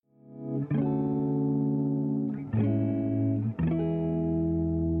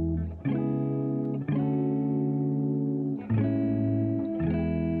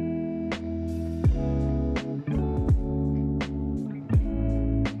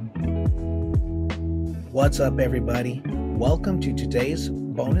What's up, everybody? Welcome to today's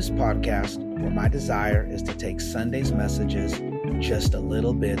bonus podcast, where my desire is to take Sunday's messages just a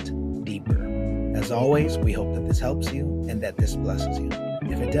little bit deeper. As always, we hope that this helps you and that this blesses you.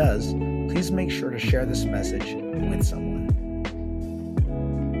 If it does, please make sure to share this message with someone.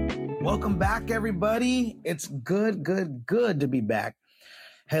 Welcome back, everybody. It's good to be back.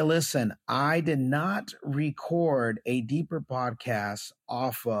 Hey, listen, I did not record a deeper podcast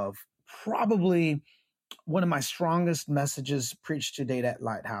off of probably one of my strongest messages preached to date at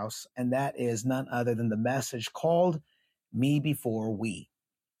Lighthouse, and that is none other than the message called Me Before We.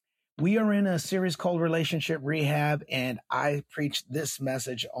 We are in a series called Relationship Rehab, and I preached this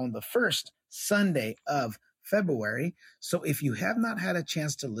message on the first Sunday of February. So if you have not had a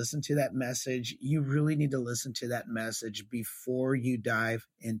chance to listen to that message, you really need to listen to that message before you dive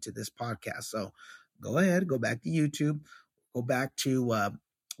into this podcast. So go ahead, go back to YouTube, go back to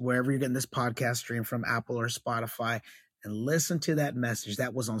wherever you're getting this podcast stream from, Apple or Spotify, and listen to that message.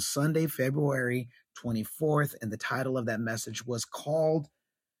 That was on Sunday, February 24th, and the title of that message was called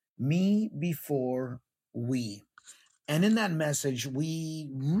Me Before We. And in that message,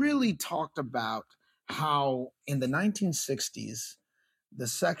 we really talked about how in the 1960s, the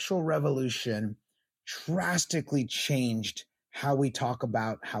sexual revolution drastically changed how we talk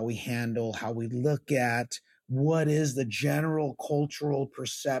about, how we handle, how we look at what is the general cultural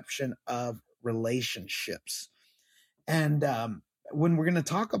perception of relationships. And when we're going to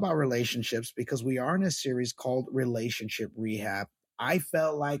talk about relationships, because we are in a series called Relationship Rehab, I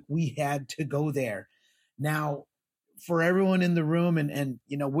felt like we had to go there. Now, for everyone in the room, and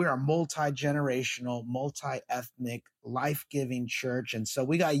you know, we're a multi-generational, multi-ethnic, life-giving church. And so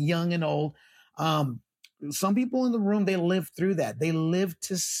we got young and old. Some people in the room, they lived through that. They lived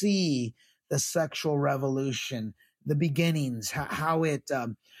to see the sexual revolution, the beginnings, how it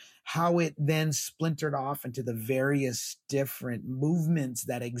then splintered off into the various different movements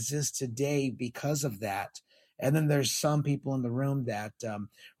that exist today because of that. And then there's some people in the room that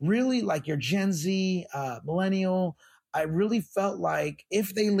really, like your Gen Z, millennial, I really felt like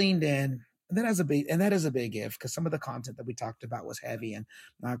if they leaned in, and that is a big if, because some of the content that we talked about was heavy, and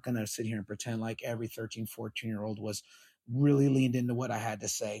I'm not going to sit here and pretend like every 13, 14-year-old was really leaned into what I had to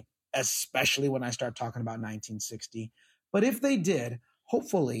say, especially when I start talking about 1960. But if they did,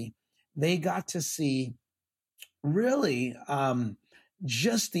 hopefully they got to see really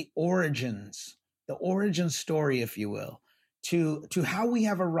just the origin story, if you will, to how we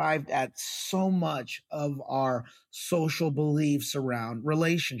have arrived at so much of our social beliefs around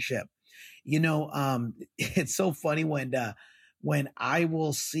relationship. You know, it's so funny when I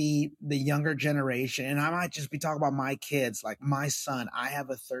will see the younger generation, and I might just be talking about my kids, like my son. I have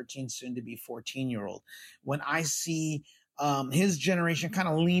a 13, soon to be 14-year-old. When I see his generation kind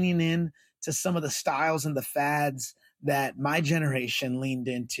of leaning in to some of the styles and the fads that my generation leaned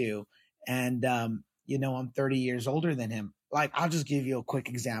into, and you know, I'm 30 years older than him. Like, I'll just give you a quick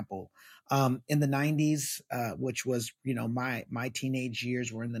example. In the 90s, which was, you know, my teenage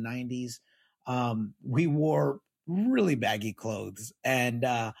years were in the 90s, we wore really baggy clothes. And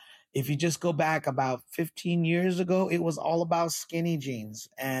if you just go back about 15 years ago, it was all about skinny jeans.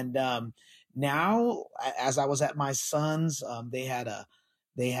 And now, as I was at my son's, they had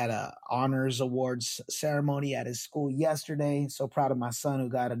a honors awards ceremony at his school yesterday. So proud of my son who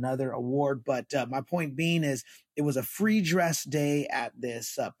got another award. But my point being is, it was a free dress day at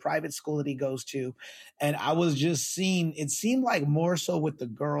this private school that he goes to. And I was just seeing, it seemed like more so with the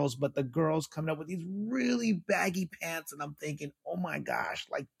girls, but the girls coming up with these really baggy pants. And I'm thinking, oh my gosh,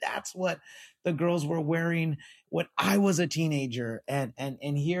 like that's what the girls were wearing when I was a teenager. And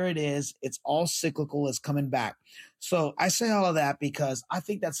here it is. It's all cyclical. It's coming back. So I say all of that because I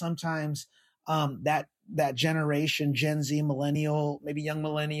think that sometimes that generation, Gen Z, millennial, maybe young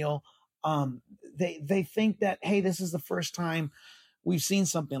millennial, they think that, hey, this is the first time we've seen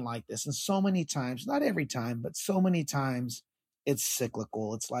something like this. And so many times, not every time, but so many times it's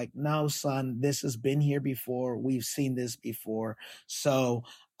cyclical. It's like, no, son, this has been here before. We've seen this before. So,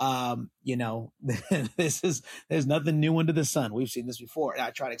 you know, there's nothing new under the sun. We've seen this before. And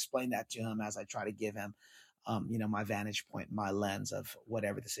I try to explain that to him as I try to give him, you know, my vantage point, my lens of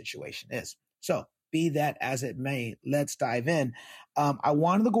whatever the situation is. So be that as it may, let's dive in. I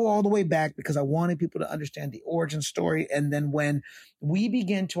wanted to go all the way back because I wanted people to understand the origin story. And then when we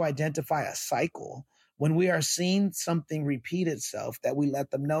begin to identify a cycle, when we are seeing something repeat itself, that we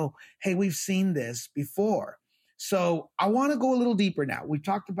let them know, hey, we've seen this before. So I want to go a little deeper now. We've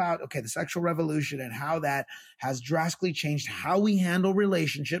talked about, okay, the sexual revolution and how that has drastically changed how we handle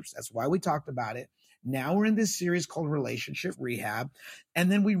relationships. That's why we talked about it. Now we're in this series called Relationship Rehab.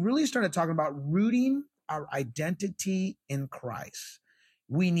 And then we really started talking about rooting our identity in Christ.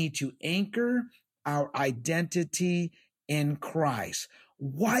 We need to anchor our identity in Christ.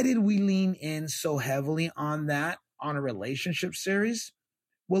 Why did we lean in so heavily on that on a relationship series?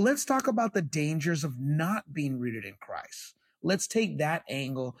 Well, let's talk about the dangers of not being rooted in Christ. Let's take that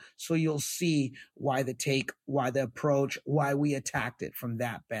angle so you'll see why the approach, why we attacked it from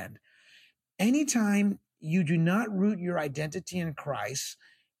that bend. Anytime you do not root your identity in Christ,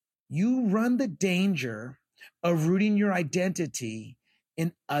 you run the danger of rooting your identity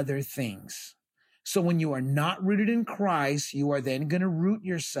in other things. So when you are not rooted in Christ, you are then going to root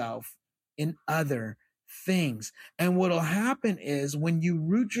yourself in other things. And what will happen is when you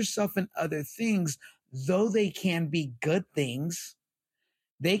root yourself in other things, though they can be good things,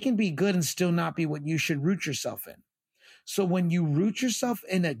 they can be good and still not be what you should root yourself in. So when you root yourself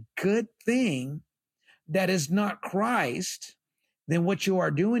in a good thing that is not Christ, then what you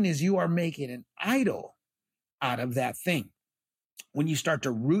are doing is you are making an idol out of that thing. When you start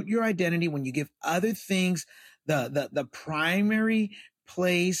to root your identity, when you give other things the primary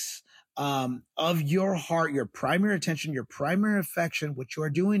place of your heart, your primary attention, your primary affection, what you are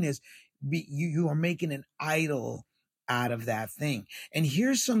doing is you are making an idol out of that thing. And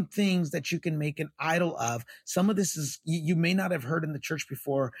here's some things that you can make an idol of. Some of this is, you may not have heard in the church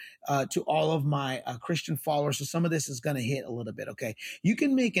before, to all of my Christian followers. So some of this is going to hit a little bit. Okay. You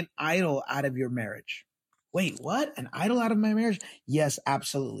can make an idol out of your marriage. Wait, what? An idol out of my marriage? Yes,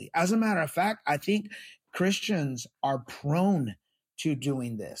 absolutely. As a matter of fact, I think Christians are prone to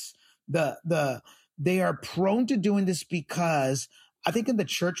doing this. They are prone to doing this because I think in the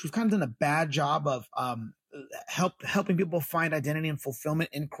church, we've kind of done a bad job of, helping people find identity and fulfillment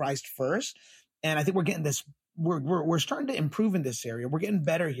in Christ first. And I think we're getting this, we're starting to improve in this area. We're getting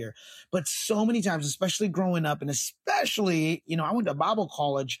better here. But so many times, especially growing up, and especially, I went to Bible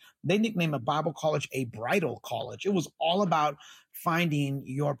college. They nicknamed a Bible college a bridal college. It was all about finding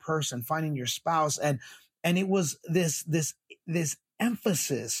your person, finding your spouse. And it was this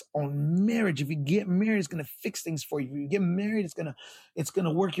emphasis on marriage. If you get married, it's going to fix things for you. If you get married, it's going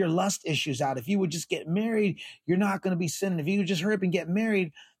to work your lust issues out. If you would just get married, you're not going to be sinning. If you would just hurry up and get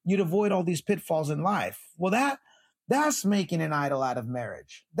married, you'd avoid all these pitfalls in life. Well, that's making an idol out of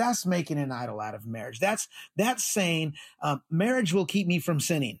marriage. That's making an idol out of marriage. That's saying marriage will keep me from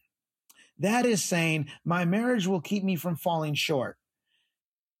sinning. That is saying my marriage will keep me from falling short.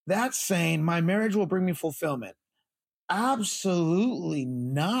 That's saying my marriage will bring me fulfillment. Absolutely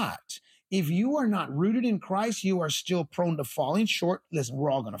not. If you are not rooted in Christ, you are still prone to falling short. Listen, we're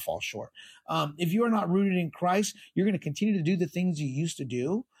all going to fall short. If you are not rooted in Christ, you're going to continue to do the things you used to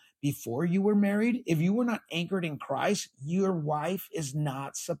do before you were married. If you were not anchored in Christ, your wife is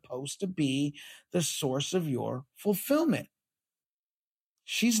not supposed to be the source of your fulfillment.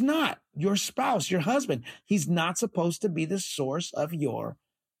 She's not. Your spouse, your husband, he's not supposed to be the source of your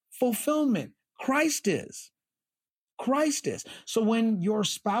fulfillment. Christ is. Christ is. So when your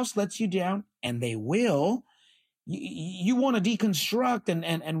spouse lets you down, and they will, you want to deconstruct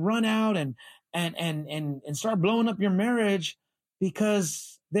and run out and start blowing up your marriage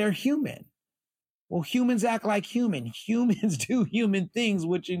because they're human. Well, humans act like human. Humans do human things,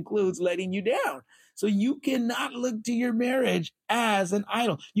 which includes letting you down. So you cannot look to your marriage as an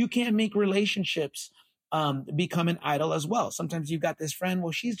idol. You can't make relationships become an idol as well. Sometimes you've got this friend,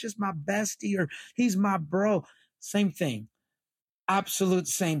 well, she's just my bestie, or he's my bro. Same thing. Absolute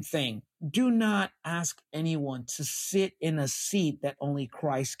same thing. Do not ask anyone to sit in a seat that only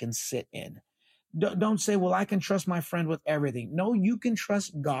Christ can sit in. Don't say, well, I can trust my friend with everything. No, you can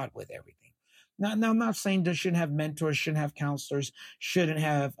trust God with everything. Now I'm not saying you shouldn't have mentors, shouldn't have counselors, shouldn't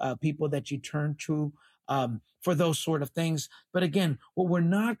have people that you turn to for those sort of things. But again, what we're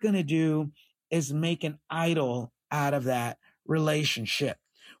not going to do is make an idol out of that relationship.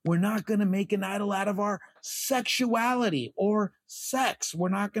 We're not going to make an idol out of our sexuality or sex. We're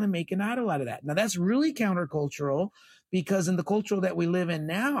not going to make an idol out of that. Now, that's really countercultural, because in the culture that we live in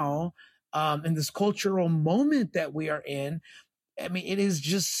now, in this cultural moment that we are in, I mean, it is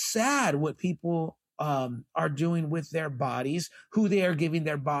just sad what people are doing with their bodies, who they are giving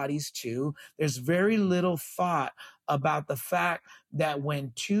their bodies to. There's very little thought about the fact that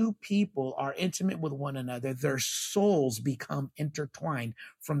when two people are intimate with one another, their souls become intertwined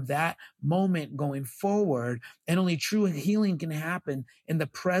from that moment going forward. And only true healing can happen in the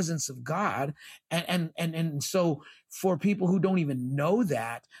presence of God. And so for people who don't even know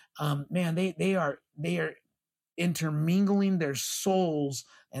that, man, they are intermingling their souls,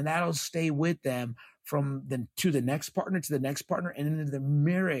 and that'll stay with them from to the next partner, and into the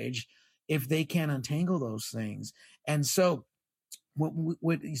marriage, if they can't untangle those things. And so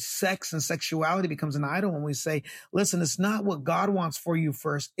When sex and sexuality becomes an idol, when we say, listen, it's not what God wants for you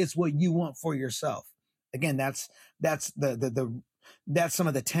first, it's what you want for yourself. Again, that's that's some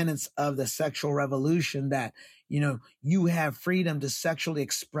of the tenets of the sexual revolution, that, you have freedom to sexually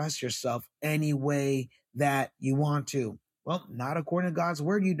express yourself any way that you want to. Well, not according to God's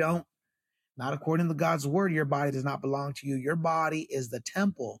word, you don't. Not according to God's word, your body does not belong to you. Your body is the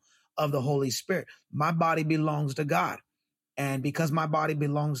temple of the Holy Spirit. My body belongs to God. And because my body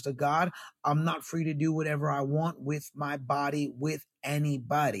belongs to God, I'm not free to do whatever I want with my body, with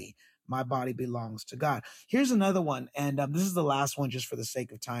anybody. My body belongs to God. Here's another one. And this is the last one, just for the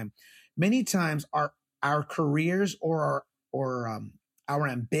sake of time. Many times our careers or our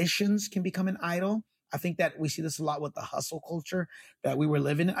ambitions can become an idol. I think that we see this a lot with the hustle culture that we were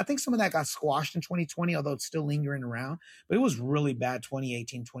living in. I think some of that got squashed in 2020, although it's still lingering around. But it was really bad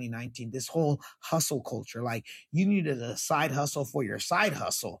 2018, 2019, this whole hustle culture. Like, you needed a side hustle for your side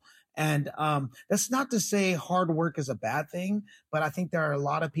hustle. And that's not to say hard work is a bad thing, but I think there are a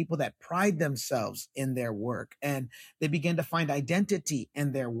lot of people that pride themselves in their work, and they begin to find identity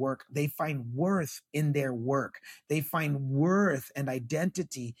in their work. They find worth in their work. They find worth and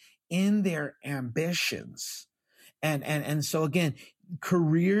identity in their ambitions. And so again,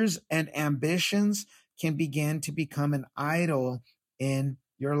 careers and ambitions can begin to become an idol in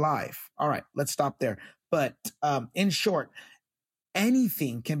your life. All right, let's stop there. But in short,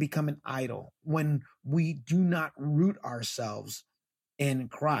 anything can become an idol when we do not root ourselves in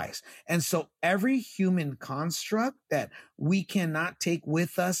Christ. And so every human construct that we cannot take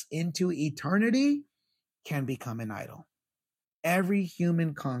with us into eternity can become an idol. Every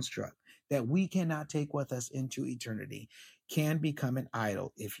human construct that we cannot take with us into eternity can become an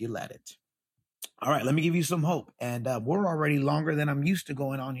idol if you let it. All right, let me give you some hope. And we're already longer than I'm used to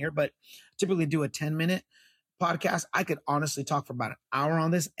going on here, but typically do a 10-minute podcast. I could honestly talk for about an hour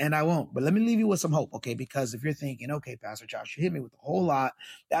on this, and I won't. But let me leave you with some hope, okay? Because if you're thinking, okay, Pastor Josh, you hit me with a whole lot.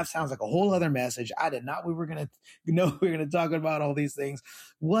 That sounds like a whole other message. I did not. We were gonna talk about all these things.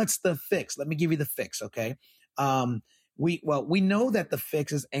 What's the fix? Let me give you the fix, okay? We know that the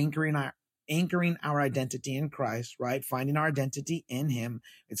fix is anchoring our identity in Christ, right? Finding our identity in him.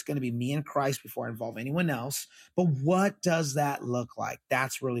 It's going to be me and Christ before I involve anyone else. But what does that look like?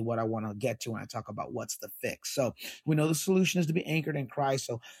 That's really what I want to get to when I talk about what's the fix. So we know the solution is to be anchored in Christ.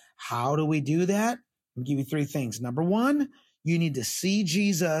 So how do we do that? I'll give you 3 things. Number 1, you need to see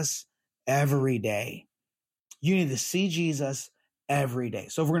Jesus every day. You need to see Jesus every day.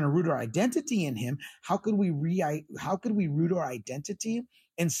 So if we're going to root our identity in him, how could we root our identity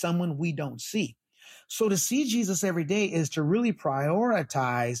in someone we don't see? So to see Jesus every day is to really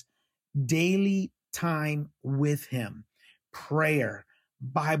prioritize daily time with him. Prayer,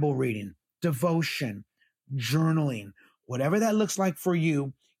 Bible reading, devotion, journaling, whatever that looks like for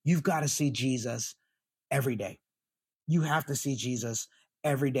you, you've got to see Jesus every day. You have to see Jesus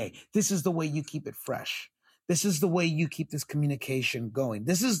every day. This is the way you keep it fresh. This is the way you keep this communication going.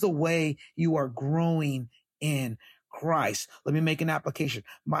 This is the way you are growing in Christ. Let me make an application.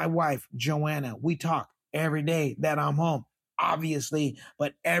 My wife, Joanna, we talk every day that I'm home, obviously,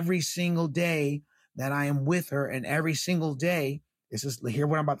 but every single day that I am with her, and every single day, hear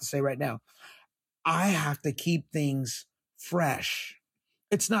what I'm about to say right now, I have to keep things fresh.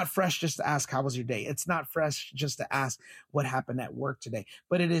 It's not fresh just to ask, how was your day? It's not fresh just to ask what happened at work today,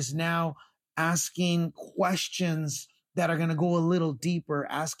 but it is now asking questions that are going to go a little deeper,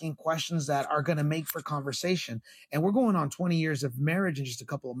 asking questions that are going to make for conversation. And we're going on 20 years of marriage in just a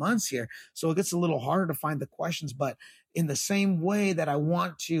couple of months here. So it gets a little harder to find the questions, but in the same way that I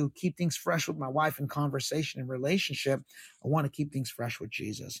want to keep things fresh with my wife in conversation and relationship, I want to keep things fresh with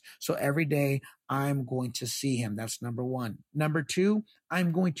Jesus. So every day I'm going to see him. That's number 1. Number 2,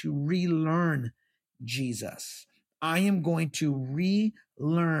 I'm going to relearn Jesus. I am going to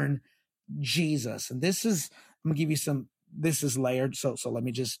relearn Jesus. And this is, I'm going to give you this is layered. So let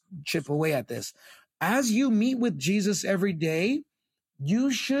me just chip away at this. As you meet with Jesus every day, you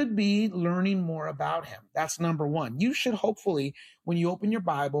should be learning more about him. That's number 1. You should hopefully, when you open your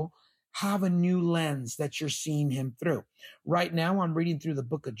Bible, have a new lens that you're seeing him through. Right now, I'm reading through the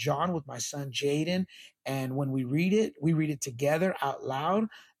book of John with my son, Jaden. And when we read it together out loud.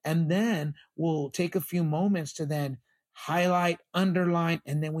 And then we'll take a few moments to then highlight, underline,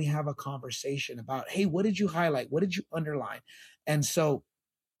 and then we have a conversation about, hey, what did you highlight? What did you underline? And so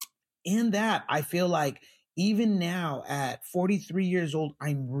in that, I feel like even now at 43 years old,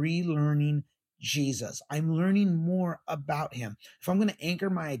 I'm relearning Jesus. I'm learning more about him. If I'm going to anchor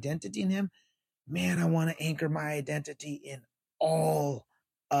my identity in him, man, I want to anchor my identity in all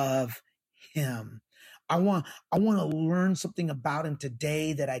of him. I want to learn something about him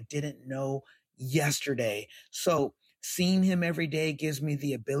today that I didn't know yesterday. So seeing him every day gives me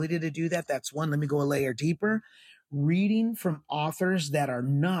the ability to do that. That's one. Let me go a layer deeper. Reading from authors that are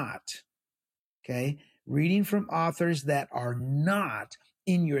not, okay? Reading from authors that are not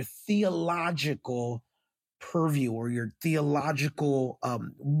in your theological purview or your theological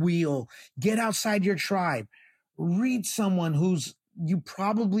wheel. Get outside your tribe. Read someone who's you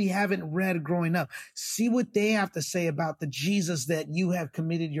probably haven't read growing up. See what they have to say about the Jesus that you have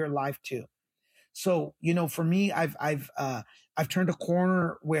committed your life to. So, for me, I've turned a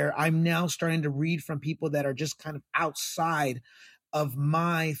corner where I'm now starting to read from people that are just kind of outside of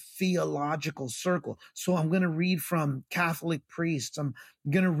my theological circle. So I'm going to read from Catholic priests. I'm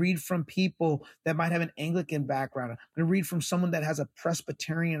going to read from people that might have an Anglican background. I'm going to read from someone that has a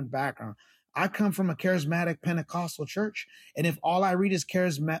Presbyterian background. I come from a charismatic Pentecostal church. And if all I read is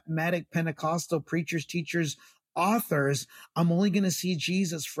charismatic Pentecostal preachers, teachers, authors, I'm only going to see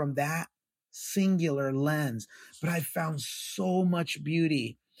Jesus from that singular lens. But I found so much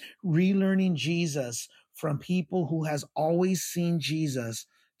beauty relearning Jesus from people who has always seen Jesus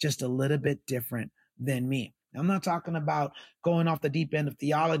just a little bit different than me. I'm not talking about going off the deep end of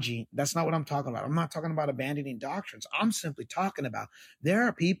theology. That's not what I'm talking about. I'm not talking about abandoning doctrines. I'm simply talking about there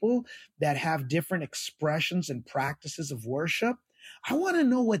are people that have different expressions and practices of worship. I want to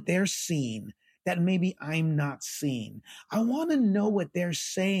know what they're seeing that maybe I'm not seeing. I want to know what they're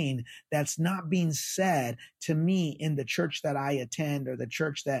saying that's not being said to me in the church that I attend or the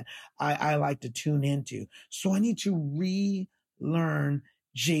church that I like to tune into. So I need to relearn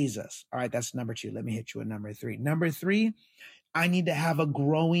Jesus. All right, that's number 2. Let me hit you with number 3. Number 3, I need to have a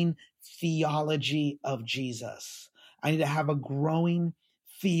growing theology of Jesus. I need to have a growing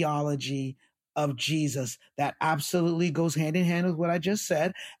theology of Jesus. That absolutely goes hand in hand with what I just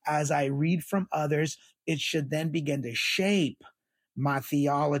said. As I read from others, it should then begin to shape my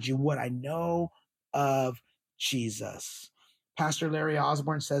theology, what I know of Jesus. Pastor Larry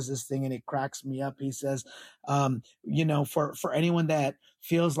Osborne says this thing and it cracks me up. He says, for anyone that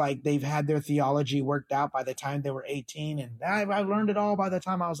feels like they've had their theology worked out by the time they were 18 and I learned it all by the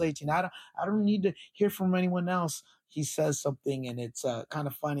time I was 18. I don't need to hear from anyone else. He says something and it's kind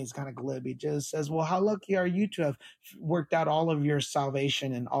of funny. It's kind of glib. He just says, well, how lucky are you to have worked out all of your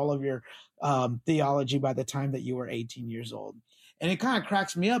salvation and all of your theology by the time that you were 18 years old? And it kind of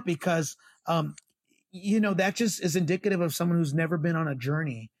cracks me up because, that just is indicative of someone who's never been on a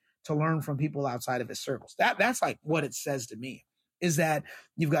journey to learn from people outside of his circles. That's like what it says to me, is that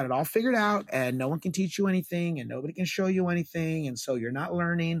you've got it all figured out and no one can teach you anything and nobody can show you anything. And so you're not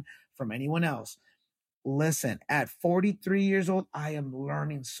learning from anyone else. Listen, at 43 years old, I am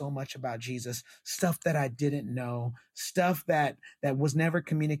learning so much about Jesus, stuff that I didn't know, stuff that was never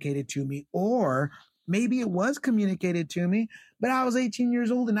communicated to me, or maybe it was communicated to me, but I was 18 years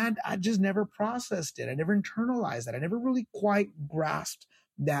old and I just never processed it. I never internalized it. I never really quite grasped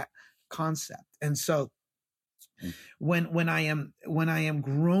that concept. And so when I am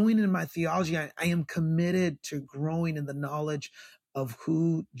growing in my theology, I am committed to growing in the knowledge of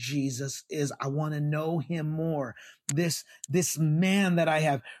who Jesus is. I want to know him more. This man that I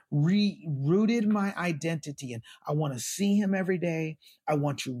have rooted my identity in. I want to see him every day. I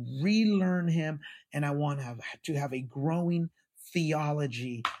want to relearn him, and I want to have a growing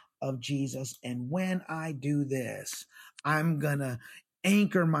theology of Jesus. And when I do this, I'm gonna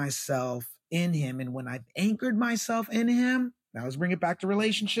anchor myself in him. And when I've anchored myself in him, now let's bring it back to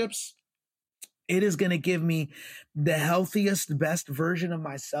relationships. It is going to give me the healthiest, best version of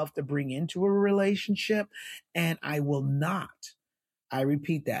myself to bring into a relationship. And I will not, I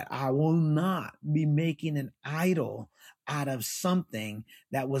repeat that, I will not be making an idol out of something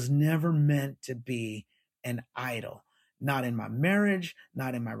that was never meant to be an idol. Not in my marriage,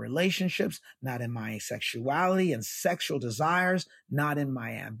 not in my relationships, not in my sexuality and sexual desires, not in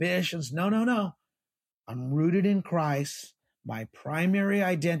my ambitions. No. I'm rooted in Christ. My primary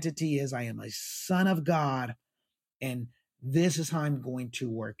identity is I am a son of God, and this is how I'm going to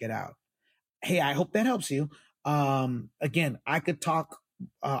work it out. Hey, I hope that helps you. Again, I could talk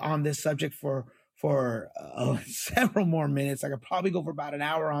on this subject for several more minutes. I could probably go for about an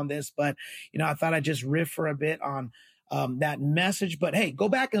hour on this, but I thought I'd just riff for a bit on that message. But hey, go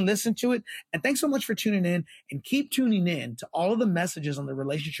back and listen to it. And thanks so much for tuning in, and keep tuning in to all of the messages on the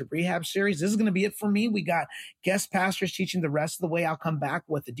Relationship Rehab series. This is going to be it for me. We got guest pastors teaching the rest of the way. I'll come back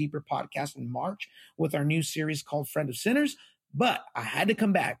with a deeper podcast in March with our new series called Friend of Sinners. But I had to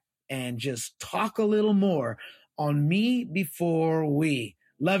come back and just talk a little more on me before we.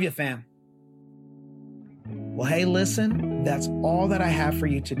 Love you, fam. Well, hey, listen, that's all that I have for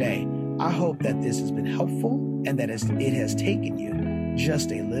you today. I hope that this has been helpful and that it has taken you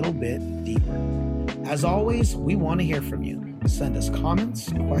just a little bit deeper. As always, we want to hear from you. Send us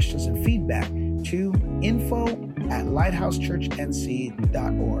comments, questions, and feedback to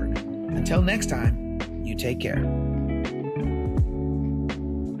info@lighthousechurchnc.org. Until next time, you take care.